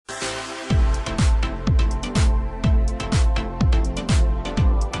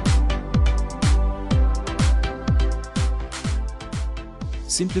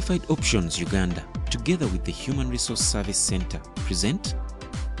Simplified Options Uganda, together with the Human Resource Service Center, present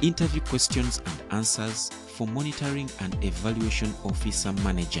Interview Questions and Answers for Monitoring and Evaluation Officer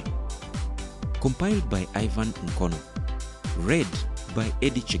Manager. Compiled by Ivan Nkono. Read by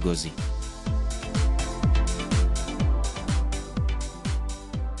Eddie Chigozi.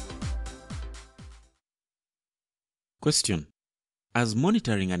 Question: as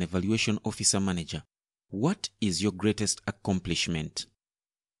Monitoring and Evaluation Officer Manager, what is your greatest accomplishment?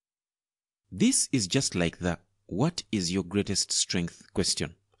 This is just like the "what is your greatest strength"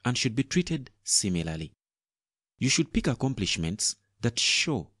 question and should be treated similarly. You should pick accomplishments that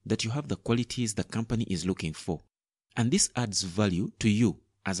show that you have the qualities the company is looking for, and this adds value to you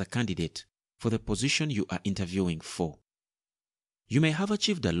as a candidate for the position you are interviewing for. You may have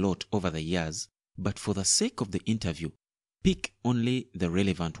achieved a lot over the years, but for the sake of the interview, pick only the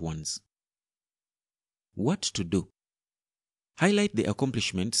relevant ones. What to do? Highlight the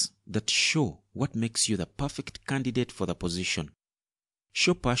accomplishments that show what makes you the perfect candidate for the position.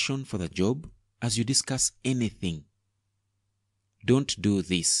 Show passion for the job as you discuss anything. Don't do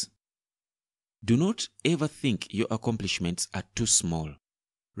this. Do not ever think your accomplishments are too small.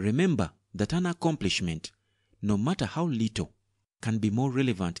 Remember that an accomplishment, no matter how little, can be more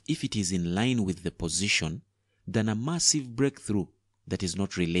relevant if it is in line with the position than a massive breakthrough that is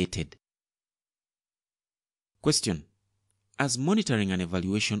not related. Question: as Monitoring and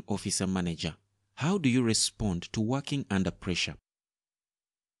Evaluation Officer Manager, how do you respond to working under pressure?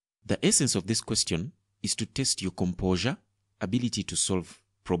 The essence of this question is to test your composure, ability to solve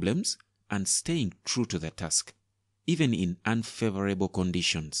problems, and staying true to the task, even in unfavorable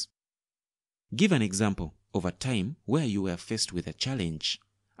conditions. Give an example of a time where you were faced with a challenge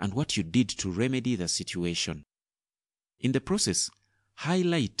and what you did to remedy the situation. In the process,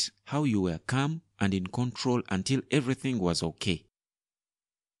 highlight how you were calm and in control until everything was okay.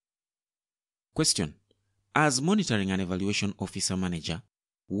 Question: as Monitoring and Evaluation Officer Manager,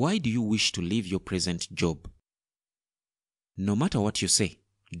 why do you wish to leave your present job? No matter what you say,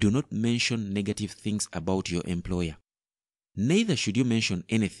 do not mention negative things about your employer. Neither should you mention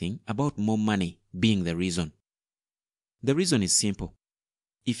anything about more money being the reason. The reason is simple.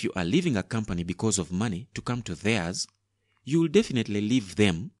 If you are leaving a company because of money to come to theirs, you will definitely leave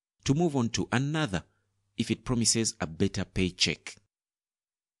them to move on to another if it promises a better paycheck.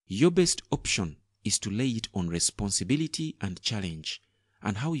 Your best option is to lay it on responsibility and challenge,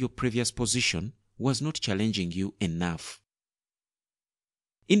 and how your previous position was not challenging you enough.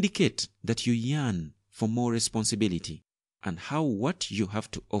 Indicate that you yearn for more responsibility and how what you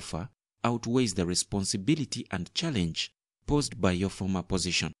have to offer outweighs the responsibility and challenge posed by your former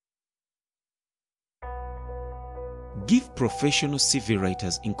position. Give Professional CV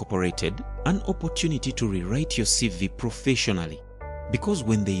Writers Incorporated an opportunity to rewrite your CV professionally, because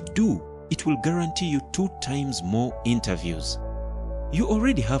when they do, it will guarantee you 2 times more interviews. You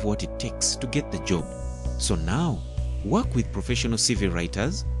already have what it takes to get the job, so now work with professional CV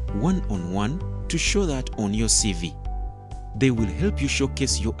writers one-on-one to show that on your CV. They will help you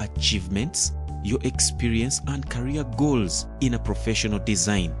showcase your achievements, your experience and career goals in a professional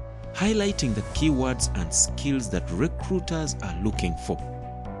design, highlighting the keywords and skills that recruiters are looking for.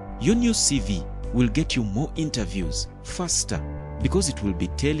 Your new CV will get you more interviews faster because it will be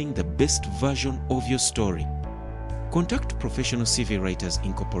telling the best version of your story. Contact Professional CV Writers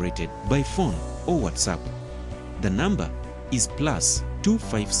Incorporated by phone or WhatsApp. The number is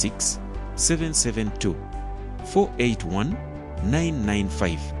 +256 772 481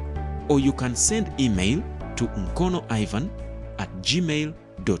 995, or you can send email to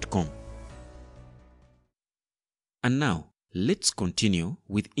nkonoivan@gmail.com. And now, let's continue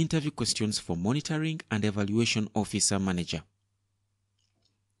with interview questions for Monitoring and Evaluation Officer Manager.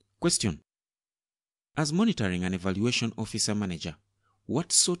 Question: as Monitoring and Evaluation Officer Manager,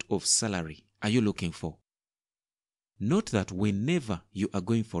 what sort of salary are you looking for? Note that whenever you are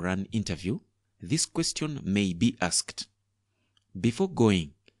going for an interview, this question may be asked. Before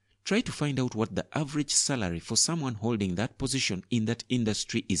going, try to find out what the average salary for someone holding that position in that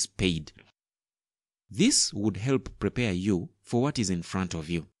industry is paid. This would help prepare you for what is in front of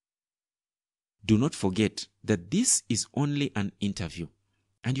you. Do not forget that this is only an interview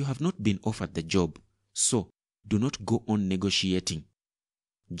and you have not been offered the job, so do not go on negotiating.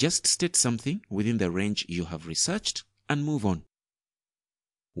 Just state something within the range you have researched and move on.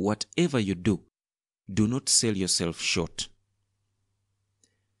 Whatever you do, do not sell yourself short.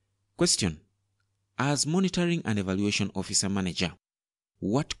 Question: as Monitoring and Evaluation Officer Manager,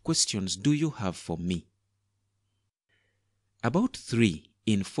 what questions do you have for me? About 3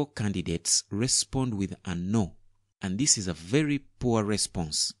 in 4 candidates respond with a no and this is a very poor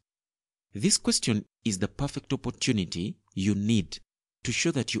response. This question is the perfect opportunity you need to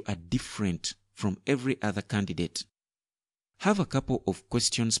show that you are different from every other candidate. Have a couple of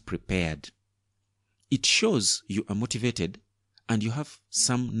questions prepared. It shows you are motivated and you have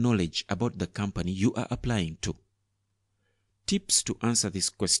some knowledge about the company you are applying to. Tips to answer this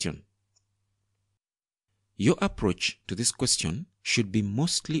question. Your approach to this question should be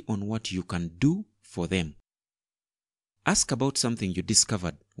mostly on what you can do for them. Ask about something you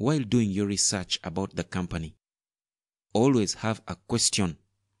discovered while doing your research about the company. Always have a question.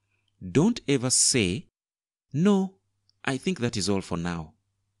 Don't ever say, "No, I think that is all for now."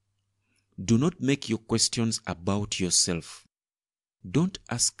 Do not make your questions about yourself. Don't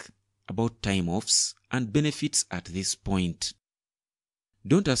ask about time-offs and benefits at this point.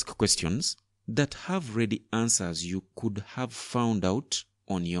 Don't ask questions that have ready answers you could have found out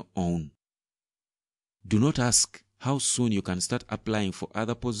on your own. Do not ask how soon you can start applying for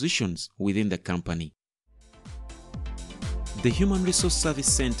other positions within the company. The Human Resource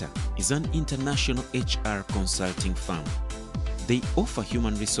Service Center is an international HR consulting firm. They offer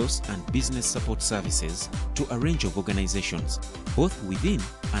human resource and business support services to a range of organizations, both within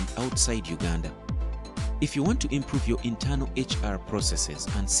and outside Uganda. If you want to improve your internal HR processes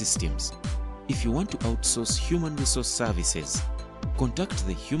and systems, if you want to outsource human resource services, contact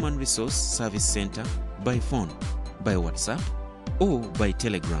the Human Resource Service Center by phone, by WhatsApp, or by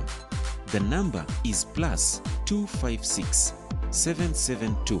Telegram. The number is +256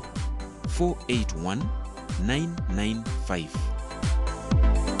 772 481 995.